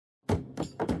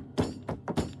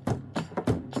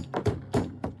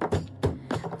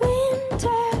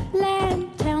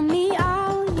Winterland, tell me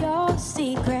all your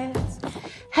secrets.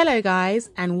 Hello guys,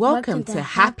 and welcome to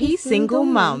Happy Single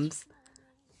Mums.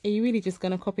 Are you really just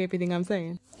going to copy everything I'm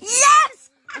saying? Yes!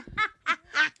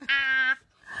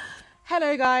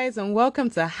 Hello guys, and welcome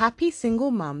to Happy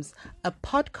Single Mums, a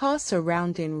podcast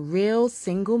surrounding real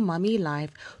single mummy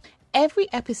life.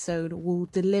 Every episode will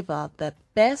deliver the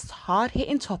best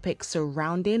hard-hitting topics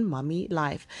surrounding mummy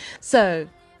life. So,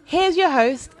 here's your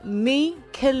host, me,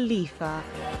 Khalifa.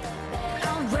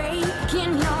 I'm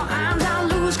breaking your arms, I'll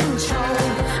lose control.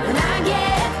 When I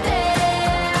get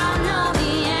there, I'll know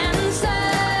the answer.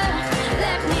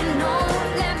 Let me know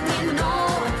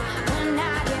when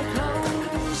I get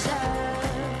closer.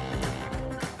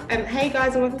 Hey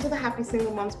guys, and welcome to the Happy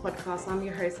Single Moms podcast. I'm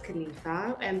your host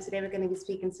Khalifa, and today we're going to be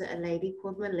speaking to a lady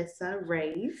called Melissa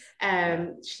Reyes.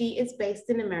 She is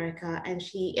based in America, and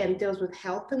she deals with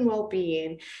health and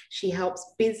well-being. She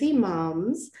helps busy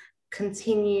moms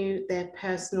continue their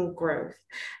personal growth,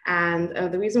 and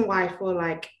the reason why I feel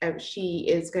like she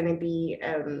is going to be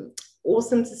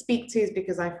awesome to speak to is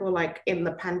because I feel like in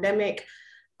the pandemic,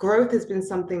 growth has been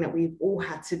something that we've all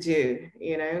had to do.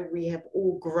 You know, we have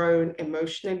all grown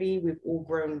emotionally. We've all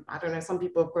grown, I don't know, some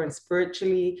people have grown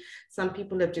spiritually. Some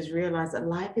people have just realized that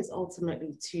life is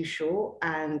ultimately too short.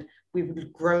 And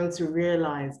we've grown to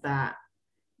realize that,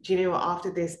 do you know what, after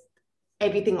this,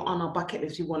 everything on our bucket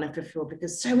list we want to fulfill,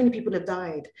 because so many people have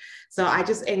died. So I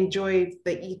just enjoyed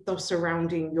the ethos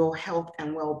surrounding your health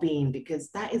and well-being,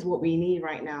 because that is what we need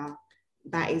right now.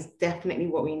 That is definitely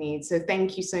what we need. So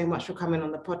thank you so much for coming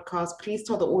on the podcast. Please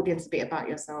tell the audience a bit about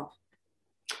yourself.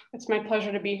 It's my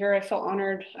pleasure to be here. I feel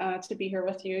honored to be here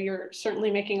with you. You're certainly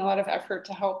making a lot of effort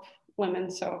to help women.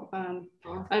 So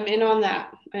I'm in on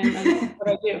that, and what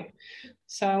I do.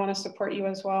 So I want to support you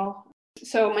as well.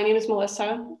 So my name is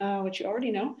Melissa, which you already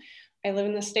know. I live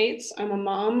in the States. I'm a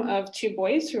mom of two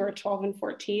boys who are 12 and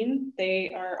 14.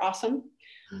 They are awesome.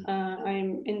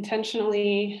 My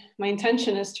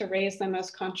intention is to raise them as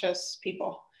conscious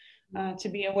people, to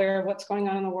be aware of what's going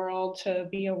on in the world, to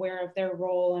be aware of their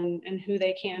role and who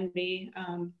they can be.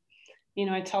 You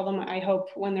know, I tell them, I hope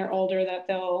when they're older that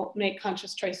they'll make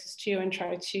conscious choices too and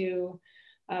try to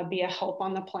be a help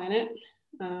on the planet,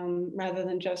 rather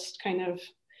than just kind of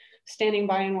standing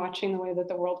by and watching the way that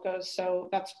the world goes. So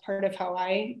that's part of how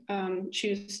I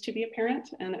choose to be a parent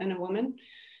and a woman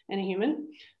and a human.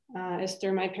 Is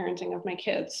through my parenting of my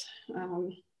kids.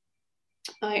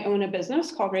 I own a business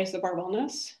called Raise the Bar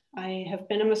Wellness. I have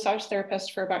been a massage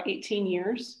therapist for about 18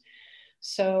 years.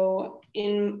 So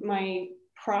in my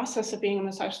process of being a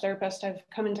massage therapist, I've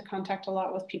come into contact a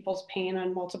lot with people's pain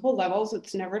on multiple levels.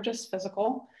 It's never just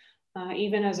physical.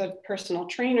 Even as a personal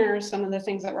trainer, some of the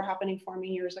things that were happening for me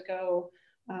years ago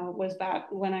was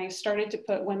that when I started to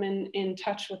put women in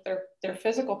touch with their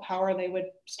physical power, they would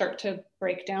start to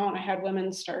break down. I had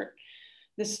women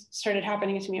this started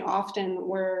happening to me often,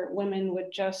 where women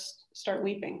would just start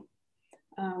weeping.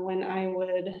 When I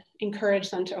would encourage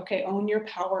them to, okay, own your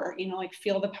power, you know, like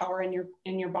feel the power in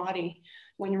your body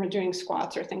when you're doing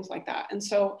squats or things like that. And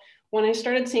so when I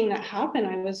started seeing that happen,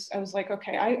 I was like,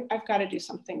 okay, I've got to do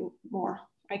something more.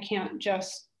 I can't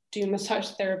just do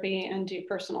massage therapy and do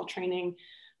personal training,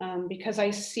 because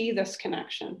I see this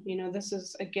connection. You know, this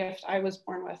is a gift I was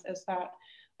born with, is that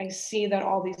I see that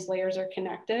all these layers are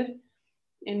connected.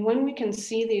 And when we can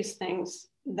see these things,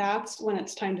 that's when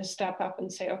it's time to step up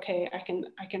and say, okay, I can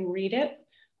read it,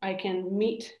 I can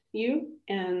meet you,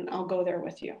 and I'll go there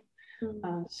with you.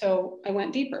 So I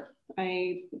went deeper.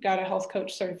 I got a health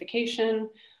coach certification.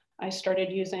 I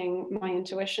started using my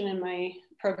intuition in my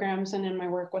programs and in my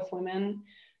work with women,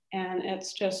 and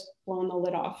it's just blown the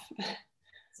lid off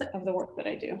of the work that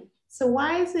I do. So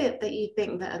why is it that you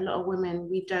think that a lot of women,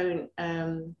 we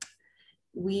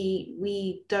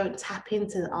don't tap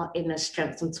into our inner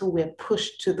strength until we're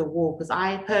pushed to the wall? Because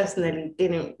I personally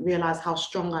didn't realize how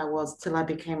strong I was till I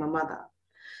became a mother.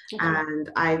 Okay. And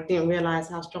I didn't realize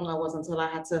how strong I was until I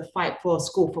had to fight for a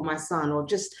school for my son, or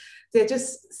they're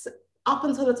just up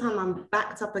until the time I'm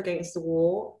backed up against the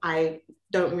wall, I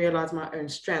don't realize my own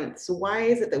strength. So why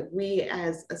is it that we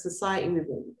as a society,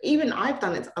 even I've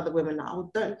done it to other women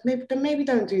now, maybe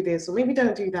don't do this, or maybe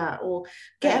don't do that, or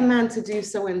get a man to do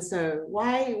so and so.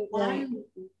 Why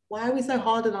are we so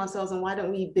hard on ourselves, and why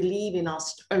don't we believe in our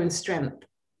own strength?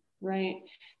 Right.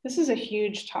 This is a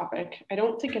huge topic. I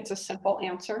don't think it's a simple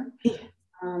answer.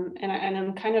 And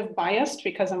I'm kind of biased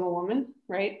because I'm a woman,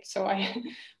 right? So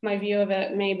my view of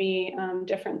it may be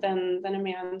different than a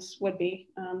man's would be.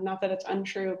 Not that it's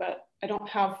untrue, but I don't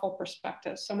have full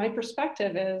perspective. So my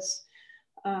perspective is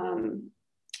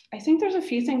I think there's a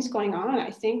few things going on. I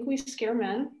think we scare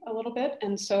men a little bit.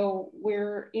 And so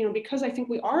we're, because I think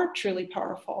we are truly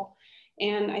powerful.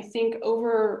 And I think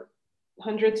over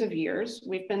hundreds of years,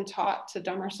 we've been taught to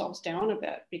dumb ourselves down a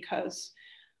bit, because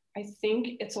I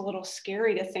think it's a little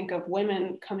scary to think of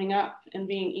women coming up and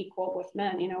being equal with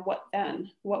men. What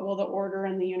then? What will the order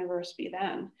in the universe be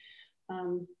then?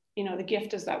 The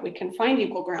gift is that we can find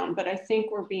equal ground, but I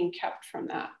think we're being kept from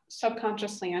that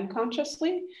subconsciously,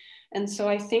 unconsciously. And so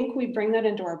I think we bring that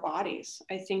into our bodies.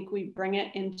 I think we bring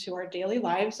it into our daily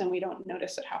lives and we don't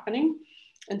notice it happening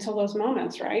until those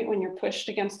moments, right? When you're pushed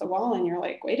against the wall and you're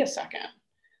like, wait a second,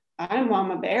 I'm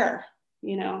Mama Bear,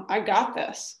 I got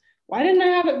this. Why didn't I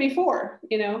have it before?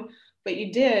 But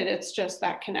you did. It's just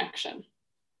that connection,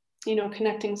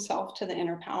 connecting self to the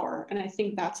inner power. And I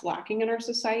think that's lacking in our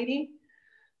society.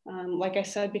 Like I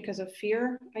said, because of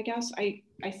fear, I guess. I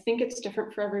think it's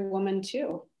different for every woman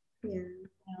too. Yeah.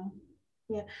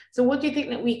 Yeah. So what do you think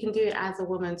that we can do as a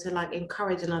woman to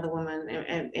encourage another woman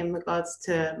in regards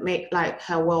to make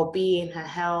her well-being, her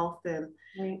health, and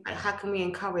right. How can we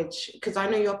encourage? Because I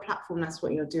know your platform, that's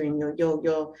what you're doing.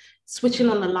 You're switching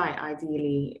on the light,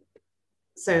 ideally.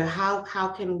 So how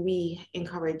can we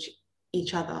encourage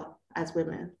each other as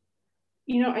women?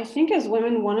 I think as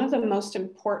women, one of the most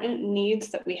important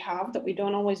needs that we have that we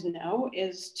don't always know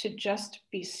is to just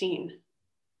be seen.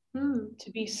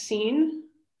 To be seen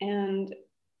and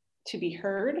to be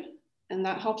heard. And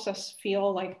that helps us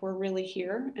feel like we're really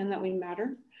here and that we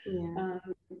matter. Yeah.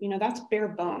 That's bare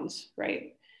bones,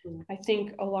 right? Yeah. I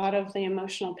think a lot of the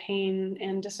emotional pain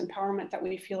and disempowerment that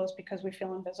we feel is because we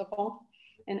feel invisible.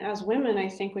 And as women, I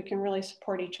think we can really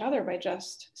support each other by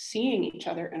just seeing each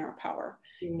other in our power.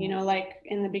 Like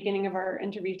in the beginning of our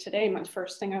interview today, my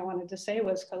first thing I wanted to say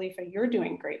was, Khalifa, you're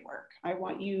doing great work. I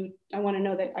want to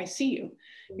know that I see you.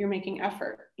 You're making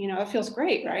effort. It feels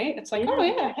great, right? It's like, oh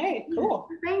yeah, hey, cool.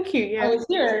 Thank you. Yeah. I was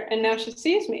here and now she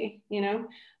sees me,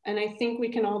 and I think we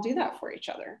can all do that for each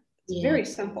other. It's very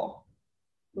simple.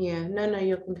 Yeah, no,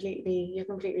 you're completely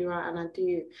right. And I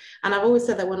do. And I've always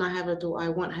said that when I have a daughter, I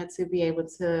want her to be able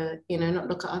to, not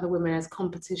look at other women as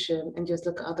competition and just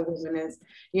look at other women as,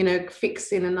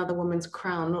 fixing another woman's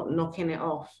crown, not knocking it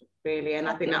off, really. And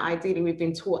I think that ideally we've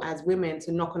been taught as women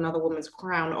to knock another woman's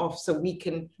crown off so we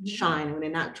can shine. When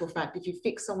in actual fact, if you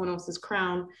fix someone else's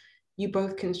crown, you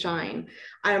both can shine.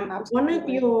 One of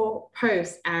your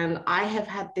posts, and I've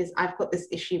got this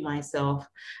issue myself.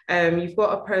 You've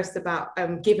got a post about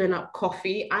giving up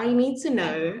coffee. I need to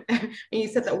know, and you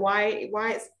said that why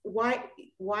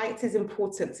it is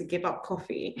important to give up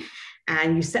coffee,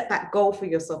 and you set that goal for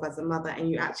yourself as a mother,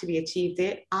 and you actually achieved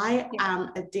it. I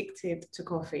am addicted to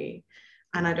coffee,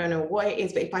 and I don't know what it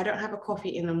is, but if I don't have a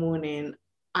coffee in the morning,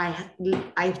 I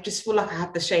just feel like I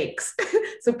have the shakes.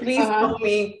 So please tell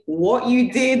me what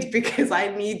you did, because I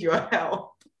need your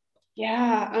help.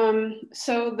 Yeah.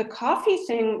 So the coffee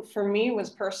thing for me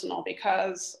was personal,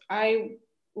 because I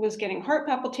was getting heart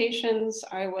palpitations.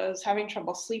 I was having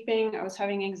trouble sleeping. I was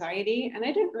having anxiety, and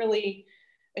I didn't really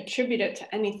attribute it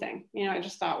to anything. I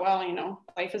just thought, well,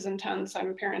 life is intense.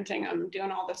 I'm parenting. I'm doing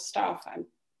all this stuff.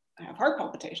 I have heart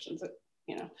palpitations.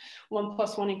 1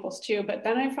 + 1 = 2. But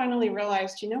then I finally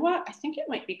realized, what? I think it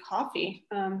might be coffee.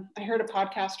 I heard a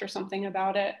podcast or something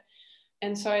about it.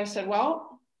 And so I said,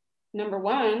 well, number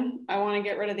one, I want to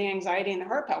get rid of the anxiety and the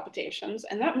heart palpitations.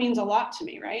 And that means a lot to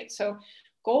me, right? So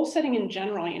goal setting in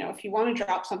general, if you want to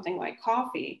drop something like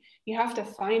coffee, you have to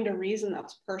find a reason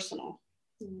that's personal.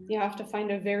 You have to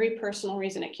find a very personal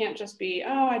reason. It can't just be,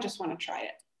 oh, I just want to try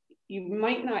it. You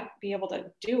might not be able to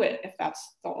do it if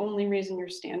that's the only reason you're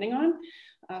standing on.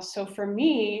 So for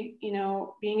me,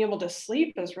 being able to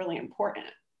sleep is really important.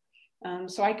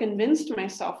 So I convinced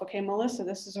myself, okay, Melissa,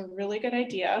 this is a really good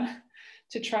idea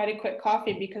to try to quit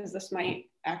coffee, because this might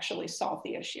actually solve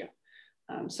the issue.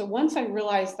 So once I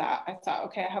realized that, I thought,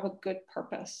 okay, I have a good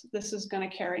purpose. This is going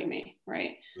to carry me,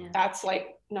 right? Yeah. That's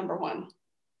like number one.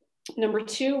 Number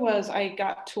two was I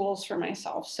got tools for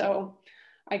myself. So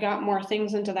I got more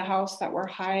things into the house that were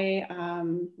high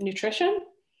nutrition.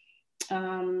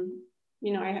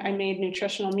 I made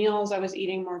nutritional meals. I was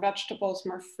eating more vegetables,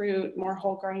 more fruit, more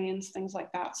whole grains, things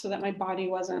like that, so that my body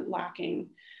wasn't lacking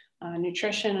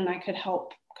nutrition, and I could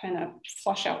help kind of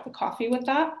flush out the coffee with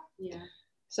that. Yeah.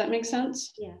 Does that make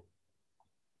sense? Yeah.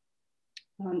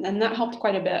 And that helped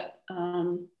quite a bit.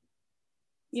 And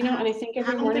I think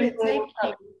every morning.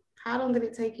 How long did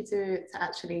it take you to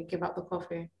actually give up the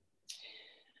coffee?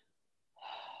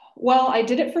 Well, I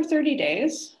did it for 30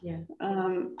 days. Yeah.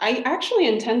 I actually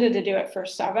intended to do it for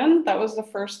 7. That was the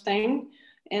first thing.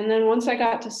 And then once I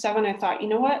got to 7, I thought, you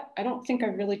know what? I don't think I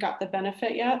really got the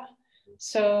benefit yet.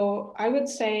 So I would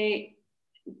say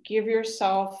give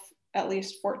yourself at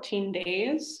least 14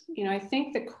 days. You know, I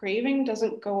think the craving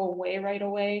doesn't go away right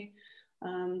away.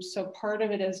 So part of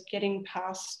it is getting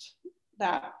past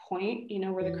that point, you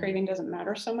know, where the craving doesn't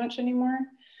matter so much anymore.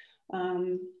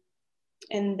 And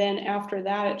then after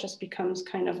that, it just becomes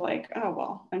kind of like, oh,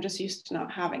 well, I'm just used to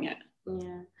not having it.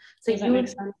 Yeah. So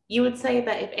you would say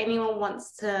that if anyone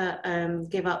wants to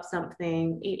give up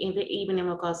something, even in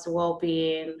regards to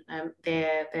well-being,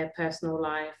 their personal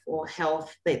life or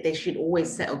health, they should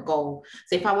always set a goal.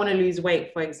 So if I want to lose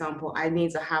weight, for example, I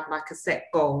need to have like a set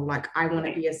goal. Like I want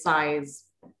to be a size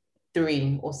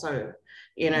 3 or so,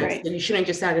 you know. Right. So you shouldn't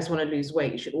just say I just want to lose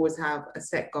weight. You should always have a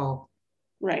set goal.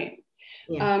 Right.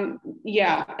 Yeah.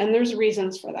 Yeah, and there's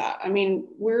reasons for that. I mean,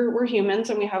 we're humans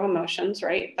and we have emotions,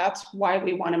 right? That's why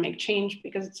we want to make change,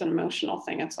 because it's an emotional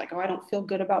thing. It's like, oh, I don't feel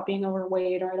good about being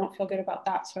overweight, or I don't feel good about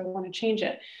that, so I want to change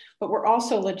it. But we're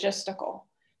also logistical.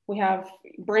 We have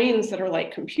brains that are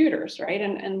like computers, right?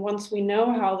 And once we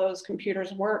know how those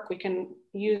computers work, we can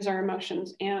use our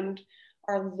emotions and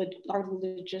our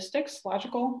logistics,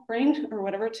 logical brain or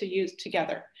whatever, to use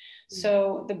together.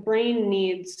 So the brain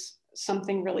needs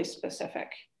something really specific.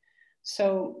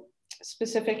 So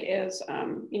specific is,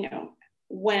 you know,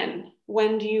 when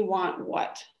do you want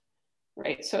what,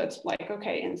 right? So it's like,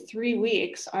 okay, in 3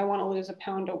 weeks, I want to lose a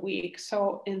pound a week.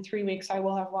 So in 3 weeks, I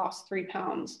will have lost 3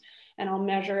 pounds, and I'll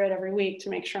measure it every week to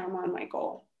make sure I'm on my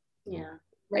goal. Yeah.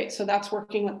 Right. So that's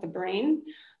working with the brain.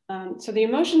 So the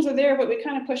emotions are there, but we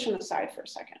kind of push them aside for a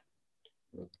second.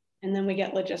 And then we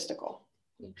get logistical.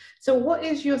 So what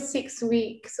is your 6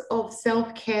 weeks of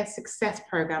self-care success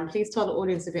program? Please tell the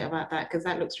audience a bit about that, because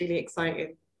that looks really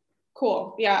exciting.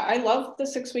 Cool. Yeah, I love the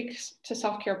 6 weeks to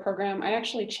self-care program. I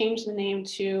actually changed the name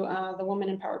to the Woman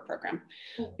Empowered Program,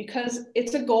 because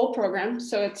it's a goal program.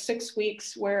 So it's 6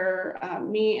 weeks where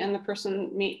me and the person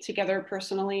meet together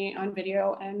personally on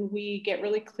video, and we get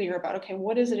really clear about, okay,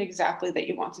 what is it exactly that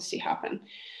you want to see happen?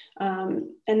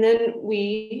 And then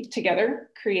we together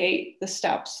create the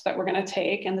steps that we're going to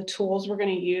take and the tools we're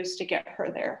going to use to get her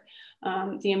there.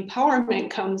 The empowerment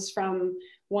comes from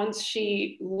once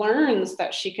she learns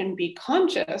that she can be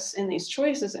conscious in these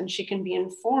choices and she can be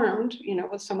informed, you know,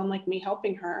 with someone like me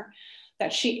helping her,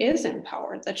 that she is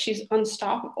empowered, that she's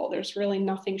unstoppable. There's really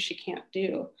nothing she can't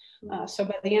do. So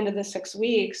by the end of the 6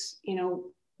 weeks, you know,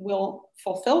 we'll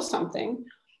fulfill something,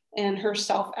 and her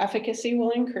self-efficacy will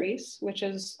increase, which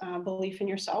is belief in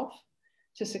yourself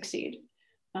to succeed.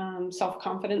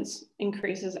 Self-confidence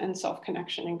increases and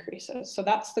self-connection increases. So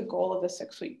that's the goal of the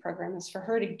 6-week program, is for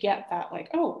her to get that, like,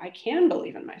 oh, I can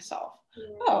believe in myself.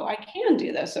 Yeah. Oh, I can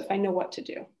do this if I know what to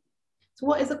do. So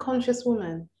what is a conscious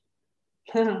woman?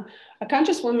 A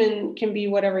conscious woman can be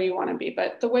whatever you want to be,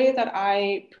 but the way that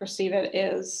I perceive it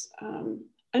is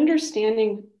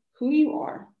understanding who you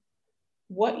are,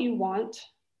 what you want,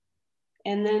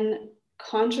 and then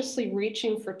consciously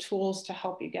reaching for tools to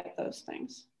help you get those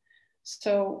things.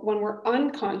 So when we're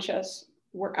unconscious,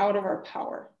 we're out of our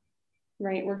power,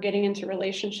 right? We're getting into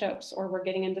relationships, or we're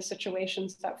getting into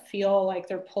situations that feel like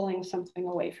they're pulling something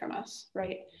away from us,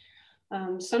 right?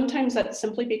 Sometimes that's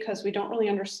simply because we don't really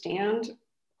understand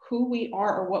who we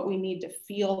are or what we need to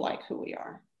feel like who we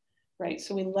are, right?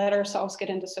 So we let ourselves get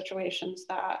into situations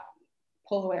that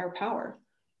pull away our power.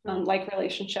 Like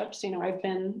relationships, you know, I've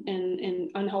been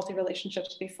in unhealthy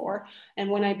relationships before.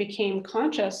 And when I became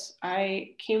conscious,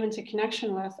 I came into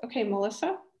connection with, okay,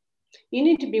 Melissa, you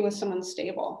need to be with someone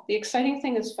stable. The exciting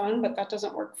thing is fun, but that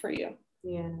doesn't work for you.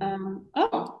 Yeah.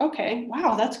 Oh, okay.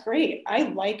 Wow, that's great. I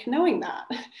like knowing that.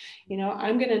 You know,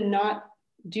 I'm going to not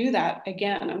do that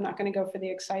again. I'm not going to go for the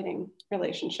exciting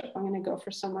relationship. I'm going to go for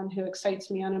someone who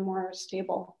excites me on a more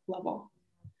stable level.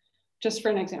 Just for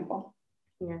an example.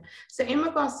 Yeah. So in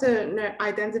regards to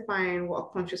identifying what a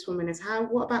conscious woman is,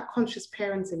 what about conscious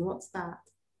parenting? What's that?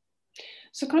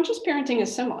 So conscious parenting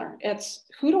is similar. It's,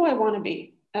 who do I want to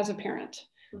be as a parent?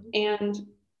 Mm-hmm. And,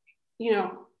 you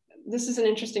know, this is an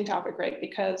interesting topic, right?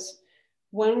 Because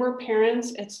when we're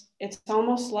parents, it's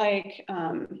almost like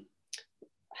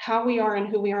how we are and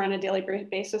who we are on a daily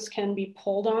basis can be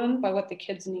pulled on by what the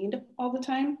kids need all the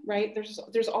time, right?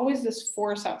 There's always this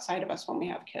force outside of us when we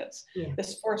have kids,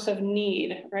 this force of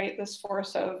need, right? This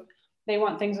force of they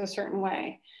want things a certain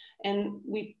way. And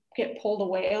we get pulled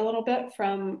away a little bit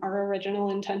from our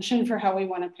original intention for how we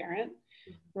want to parent,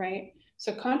 right?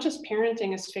 So conscious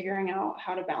parenting is figuring out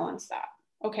how to balance that.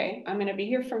 Okay, I'm going to be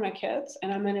here for my kids,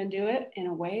 and I'm going to do it in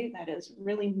a way that is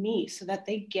really me, so that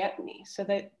they get me, so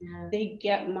that they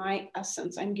get my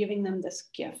essence. I'm giving them this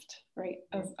gift, right,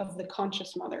 of the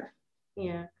conscious mother.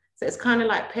 Yeah. So it's kind of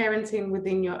like parenting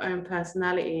within your own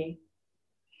personality.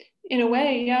 In a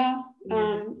way, yeah.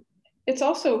 Yeah. It's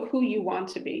also who you want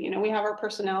to be. We have our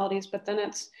personalities, but then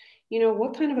it's,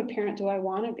 what kind of a parent do I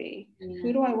want to be? Yeah.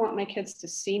 Who do I want my kids to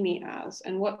see me as?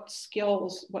 And what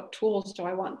skills, what tools do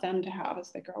I want them to have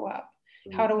as they grow up?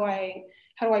 How do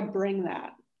I bring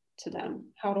that to them?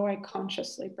 How do I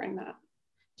consciously bring that?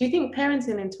 Do you think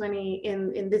parenting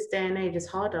in this day and age is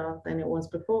harder than it was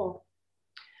before?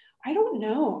 I don't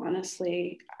know,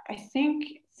 honestly. I think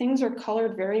things are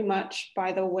colored very much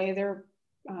by the way they're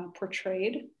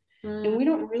portrayed. And we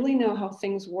don't really know how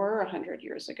things were 100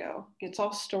 years ago. It's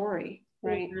all story,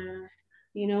 right?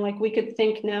 Like we could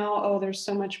think now, oh, there's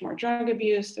so much more drug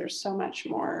abuse, there's so much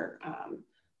more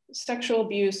sexual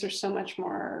abuse, there's so much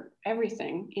more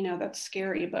everything, that's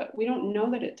scary, but we don't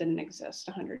know that it didn't exist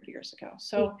 100 years ago.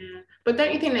 So, but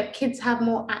don't you think that kids have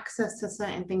more access to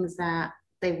certain things that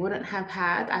they wouldn't have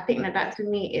had? I think that to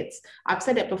me, I've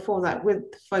said it before, that with,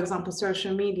 for example,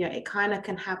 social media, it kind of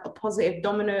can have a positive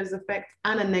dominoes effect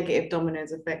and a negative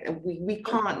dominoes effect. And we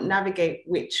can't navigate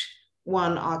which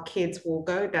one our kids will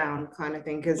go down, kind of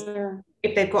thing. Because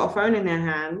if they've got a phone in their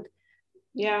hand,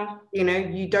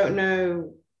 you don't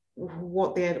know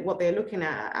what they're looking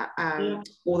at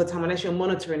all the time, unless you're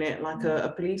monitoring it like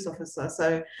a police officer.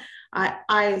 So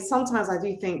I sometimes I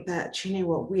do think that,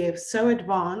 what, we are so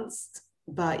advanced,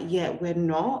 but yet we're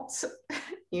not,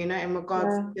 in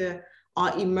regards to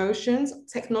our emotions.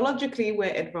 Technologically,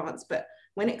 we're advanced, but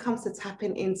when it comes to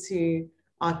tapping into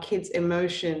our kids'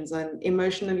 emotions and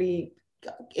emotionally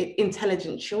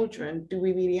intelligent children, do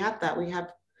we really have that? We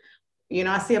have,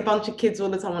 I see a bunch of kids all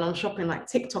the time when I'm shopping, like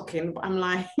TikToking, but I'm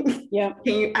like, can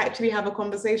you actually have a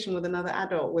conversation with another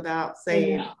adult without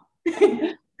saying,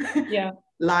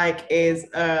 like, so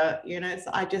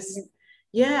I just,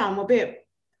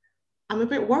 I'm a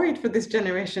bit worried for this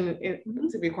generation,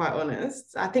 to be quite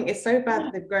honest. I think it's so bad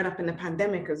that they've grown up in a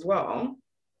pandemic as well.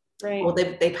 Right. Or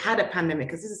they've had a pandemic,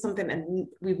 because this is something that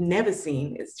we've never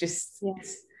seen. It's just, so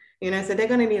they're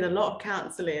going to need a lot of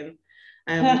counseling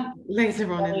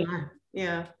later on in life.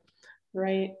 Yeah.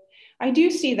 Right. I do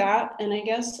see that. And I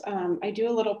guess I do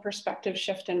a little perspective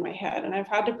shift in my head. And I've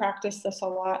had to practice this a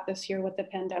lot this year with the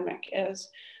pandemic is,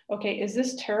 okay, is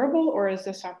this terrible or is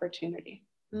this opportunity?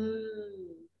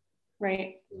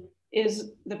 Right?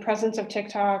 Is the presence of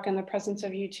TikTok and the presence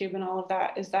of YouTube and all of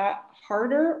that, is that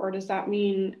harder, or does that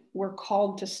mean we're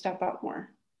called to step up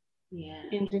more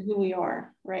into who we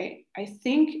are, right? I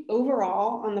think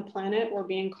overall on the planet, we're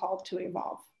being called to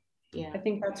evolve. I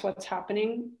think that's what's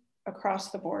happening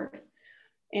across the board.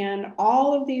 And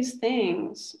all of these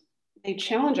things, they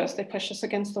challenge us, they push us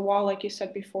against the wall, like you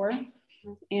said before.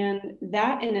 And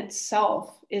that in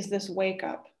itself is this wake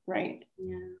up. Right?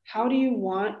 How do you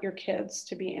want your kids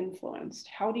to be influenced?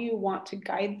 How do you want to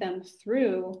guide them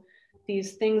through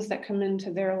these things that come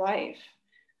into their life?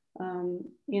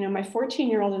 My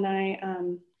 14-year-old and I,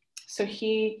 so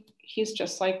he's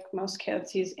just like most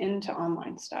kids, he's into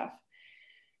online stuff.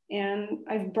 And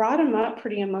I've brought him up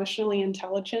pretty emotionally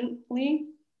intelligently.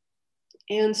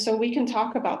 And so we can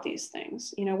talk about these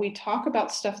things. We talk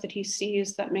about stuff that he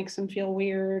sees that makes him feel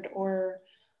weird or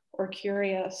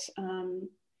curious.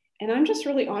 And I'm just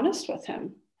really honest with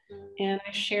him. And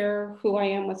I share who I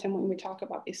am with him when we talk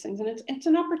about these things. And it's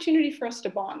an opportunity for us to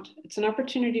bond. It's an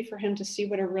opportunity for him to see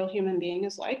what a real human being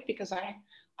is like, because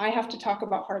I have to talk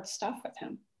about hard stuff with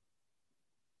him.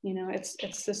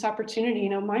 It's this opportunity.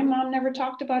 My mom never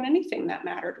talked about anything that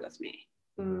mattered with me.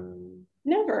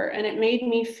 Never. And it made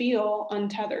me feel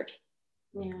untethered.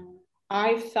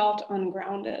 I felt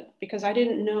ungrounded because I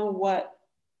didn't know what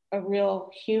a real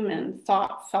human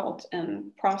thought, felt,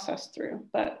 and processed through.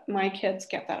 But my kids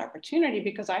get that opportunity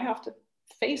because I have to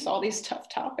face all these tough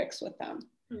topics with them.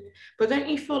 But don't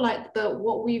you feel like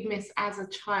what we've missed as a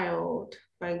child,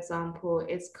 for example,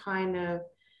 is kind of,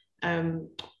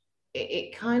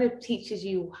 it kind of teaches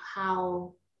you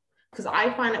how, because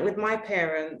I find that with my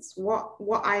parents, what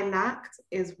I lacked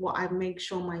is what I make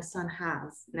sure my son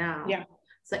has now.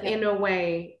 So in a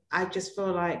way, I just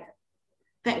feel like,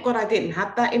 thank God I didn't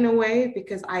have that in a way,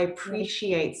 because I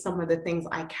appreciate some of the things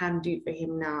I can do for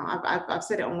him now. I've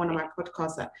said it on one of my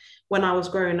podcasts that when I was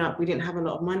growing up, we didn't have a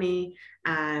lot of money.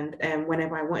 And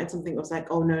whenever I wanted something, it was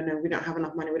like, oh, no, we don't have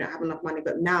enough money. We don't have enough money.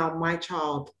 But now my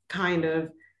child kind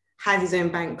of has his own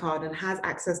bank card and has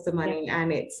access to money.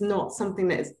 And it's not something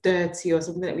that is dirty or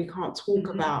something that we can't talk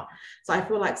about. So I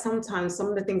feel like sometimes some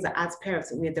of the things that as parents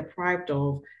that we're deprived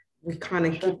of, we kind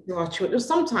of give to our children,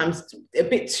 sometimes a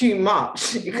bit too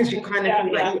much, because you kind of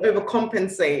feel like you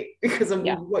overcompensate because of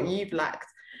what you've lacked.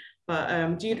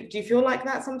 But do you feel like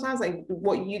that sometimes, like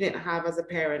what you didn't have as a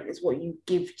parent is what you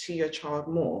give to your child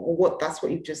more, or that's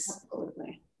what you just...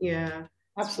 Absolutely.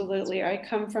 Absolutely. I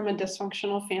come from a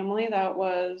dysfunctional family that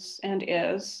was and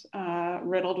is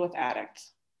riddled with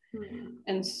addicts.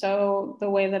 And so the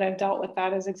way that I've dealt with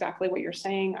that is exactly what you're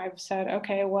saying. I've said,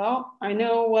 okay, well, I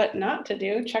know what not to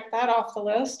do. Check that off the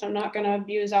list. I'm not going to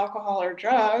abuse alcohol or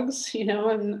drugs. You know,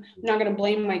 I'm not going to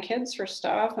blame my kids for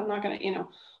stuff. I'm not going to, you know,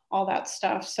 all that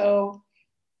stuff. So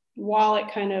while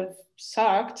it kind of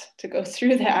sucked to go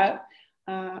through that,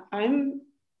 my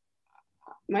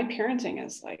parenting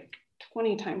is like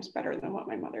 20 times better than what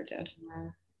my mother did,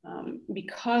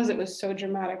 because it was so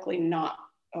dramatically not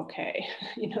okay,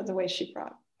 you know, the way she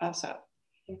brought us up.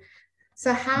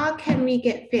 So how can we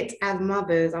get fit as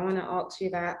mothers? I want to ask you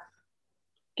that.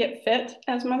 Get fit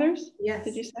as mothers? Yes.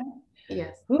 Did you say?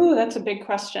 Yes. Ooh, that's a big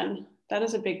question. That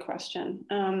is a big question.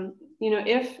 You know,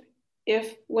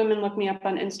 if women look me up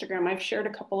on Instagram, I've shared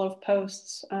a couple of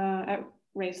posts at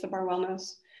Raise the Bar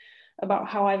Wellness about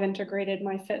how I've integrated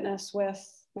my fitness with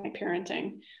my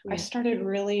parenting. I started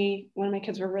when my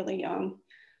kids were really young.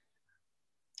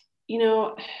 You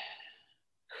know,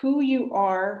 who you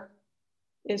are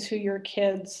is who your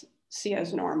kids see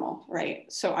as normal,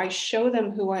 right? So I show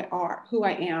them who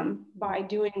I am by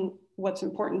doing what's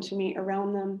important to me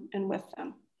around them and with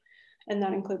them. And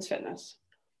that includes fitness.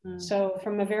 So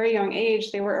from a very young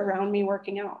age, they were around me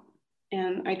working out.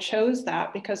 And I chose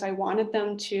that because I wanted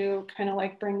them to kind of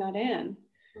like bring that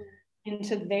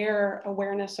into their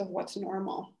awareness of what's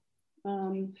normal.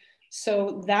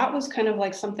 So that was kind of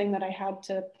like something that I had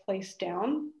to place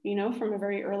down, you know, from a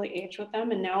very early age with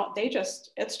them. And now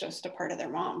it's just a part of their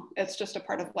mom. It's just a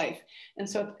part of life. And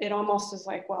so it almost is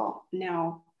like, well,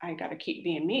 now I got to keep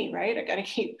being me, right? I got to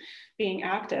keep being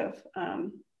active.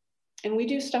 And we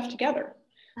do stuff together.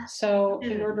 So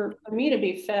in order for me to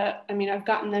be fit, I mean, I've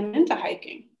gotten them into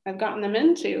hiking. I've gotten them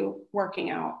into working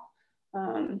out.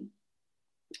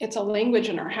 It's a language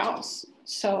in our house.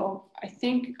 So I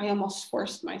think I almost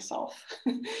forced myself,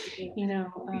 you know.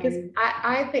 Because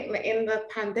I think that in the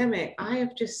pandemic, I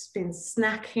have just been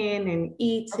snacking and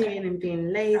eating and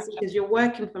being lazy because you're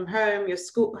working from home, you're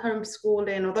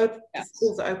homeschooling, although the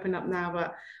schools are open up now,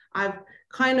 but I've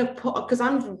kind of because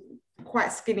I'm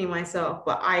quite skinny myself,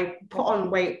 but I put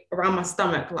on weight around my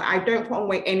stomach. Like I don't put on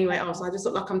weight anywhere else. I just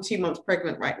look like I'm 2 months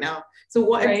pregnant right now. So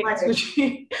what advice would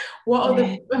you, what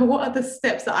are the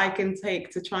steps that I can take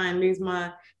to try and lose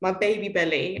my baby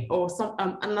belly, or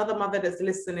another mother that's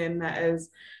listening that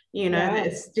is, you know,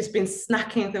 that's just been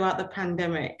snacking throughout the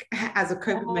pandemic as a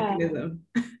coping mechanism?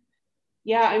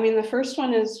 Yeah, I mean, the first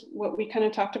one is what we kind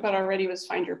of talked about already, was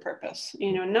find your purpose,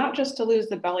 you know, not just to lose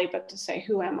the belly, but to say,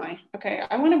 who am I? Okay,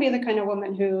 I want to be the kind of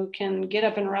woman who can get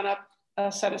up and run up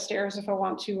a set of stairs if I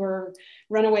want to, or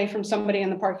run away from somebody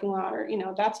in the parking lot, or, you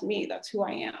know, that's me, that's who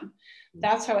I am.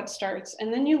 That's how it starts.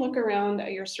 And then you look around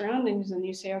at your surroundings and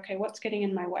you say, okay, what's getting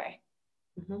in my way?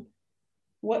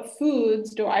 What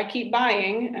foods do I keep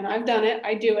buying? And I've done it,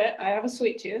 I do it, I have a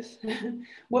sweet tooth.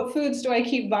 What foods do I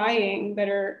keep buying that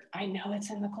I know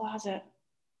it's in the closet.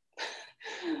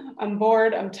 I'm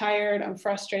bored, I'm tired, I'm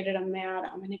frustrated, I'm mad,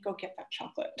 I'm gonna go get that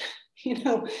chocolate, you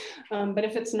know? But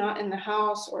if it's not in the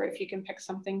house, or if you can pick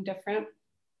something different,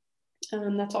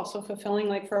 that's also fulfilling.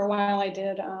 Like for a while I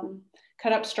did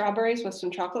cut up strawberries with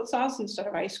some chocolate sauce instead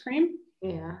of ice cream.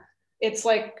 Yeah. It's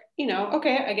like, you know,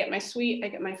 okay, I get my sweet, I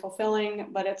get my fulfilling,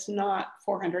 but it's not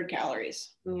 400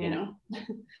 calories, you know?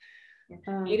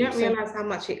 You don't realize how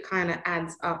much it kind of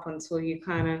adds up until you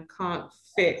kind of can't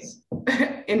fit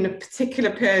in a particular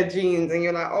pair of jeans and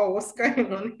you're like, oh, what's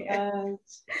going on here?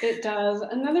 It does.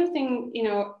 Another thing, you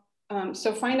know,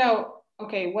 so find out,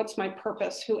 okay, what's my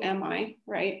purpose? Who am I,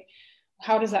 right?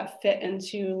 How does that fit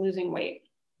into losing weight?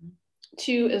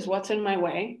 2 is what's in my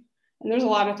way. And there's a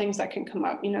lot of things that can come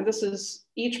up. You know,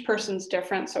 each person's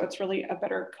different. So it's really a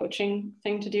better coaching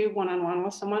thing to do one-on-one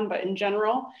with someone. But in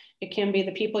general, it can be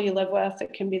the people you live with.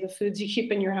 It can be the foods you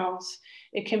keep in your house.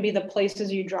 It can be the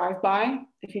places you drive by.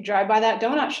 If you drive by that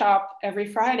donut shop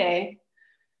every Friday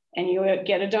and you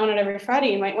get a donut every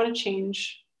Friday, you might want to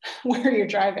change where you're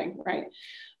driving, right?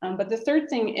 But the third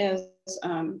thing is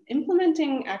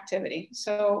implementing activity.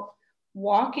 So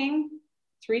walking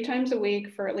 3 times a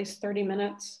week for at least 30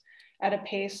 minutes at a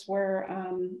pace where,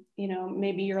 you know,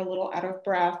 maybe you're a little out of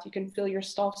breath. You can feel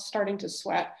yourself starting to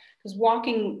sweat, because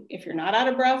walking, if you're not out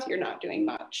of breath, you're not doing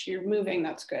much. You're moving,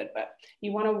 that's good. But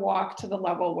you want to walk to the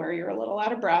level where you're a little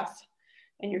out of breath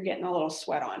and you're getting a little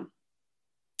sweat on.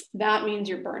 That means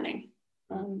you're burning.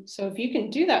 So if you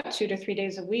can do that 2 to 3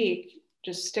 days a week,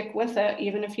 just stick with it.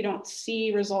 Even if you don't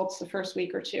see results the first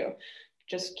week or 2,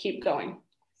 just keep going,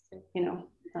 you know,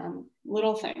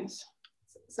 little things.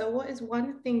 So what is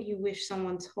one thing you wish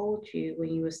someone told you when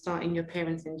you were starting your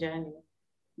parenting journey?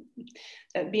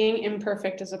 that being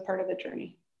imperfect is a part of the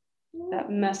journey, that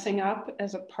messing up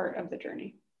is a part of the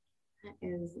journey.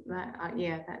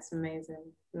 Yeah, that's amazing.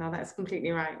 No, that's completely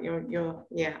right.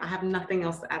 Yeah, I have nothing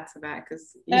else to add to that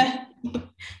because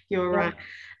you're right.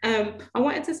 I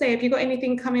wanted to say, have you got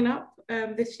anything coming up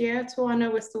this year at all? I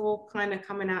know we're still kind of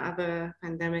coming out of a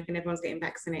pandemic and everyone's getting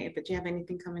vaccinated, but do you have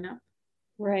anything coming up?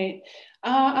 Right.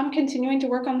 I'm continuing to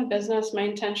work on the business. My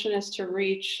intention is to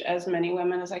reach as many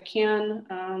women as I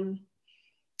can,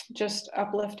 just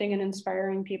uplifting and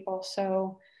inspiring people.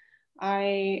 So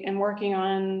I am working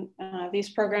on these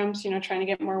programs, trying to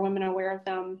get more women aware of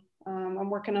them. I'm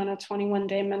working on a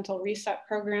 21-day mental reset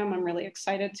program. I'm really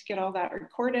excited to get all that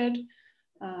recorded.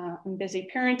 I'm busy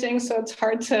parenting, so it's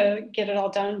hard to get it all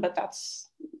done, but that's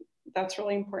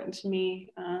really important to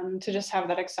me, to just have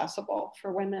that accessible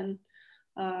for women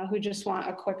who just want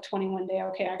a quick 21-day,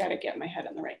 okay, I got to get my head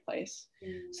in the right place.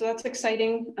 So that's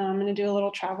exciting. I'm going to do a little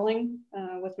traveling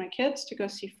with my kids to go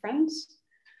see friends.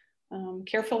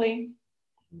 Carefully.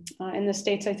 In the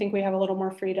States, I think we have a little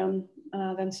more freedom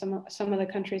than some of the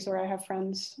countries where I have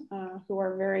friends who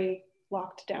are very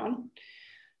locked down,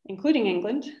 including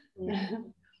England.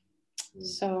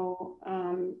 So,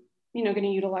 going to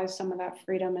utilize some of that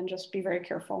freedom and just be very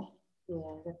careful. Yeah,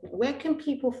 definitely. Where can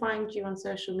people find you on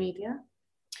social media?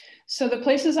 So the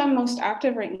places I'm most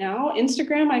active right now,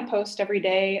 Instagram, I post every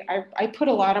day. I put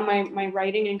a lot of my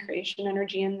writing and creation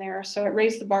energy in there. So at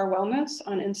Raise the Bar Wellness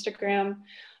on Instagram.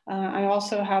 I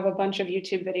also have a bunch of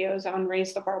YouTube videos on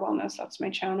Raise the Bar Wellness. That's my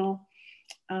channel.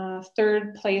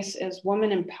 Third place is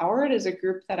Woman Empowered, is a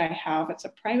group that I have. It's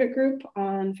a private group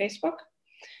on Facebook.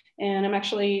 And I'm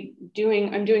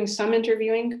doing some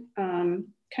interviewing, kind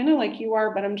of like you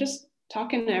are, but I'm just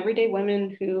talking to everyday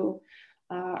women who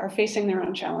are facing their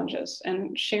own challenges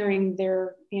and sharing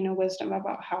their, wisdom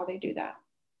about how they do that.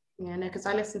 Yeah, no, because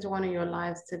I listened to one of your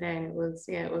lives today, and it was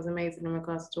amazing in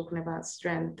regards to talking about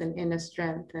strength and inner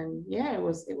strength, and yeah, it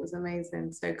was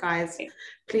amazing. So guys,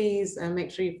 please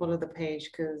make sure you follow the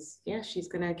page because she's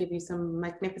gonna give you some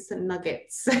magnificent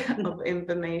nuggets of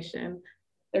information.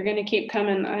 They're going to keep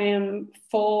coming. I am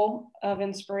full of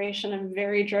inspiration. I'm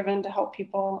very driven to help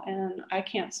people, and I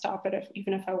can't stop it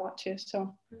even if I want to.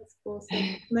 So that's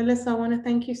awesome. Melissa, I want to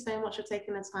thank you so much for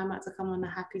taking the time out to come on the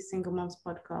Happy Single Moms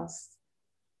podcast.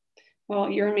 Well,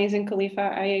 you're amazing, Khalifa.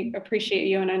 I appreciate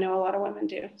you, and I know a lot of women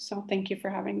do. So thank you for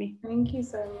having me. Thank you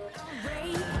so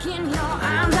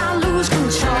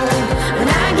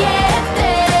much.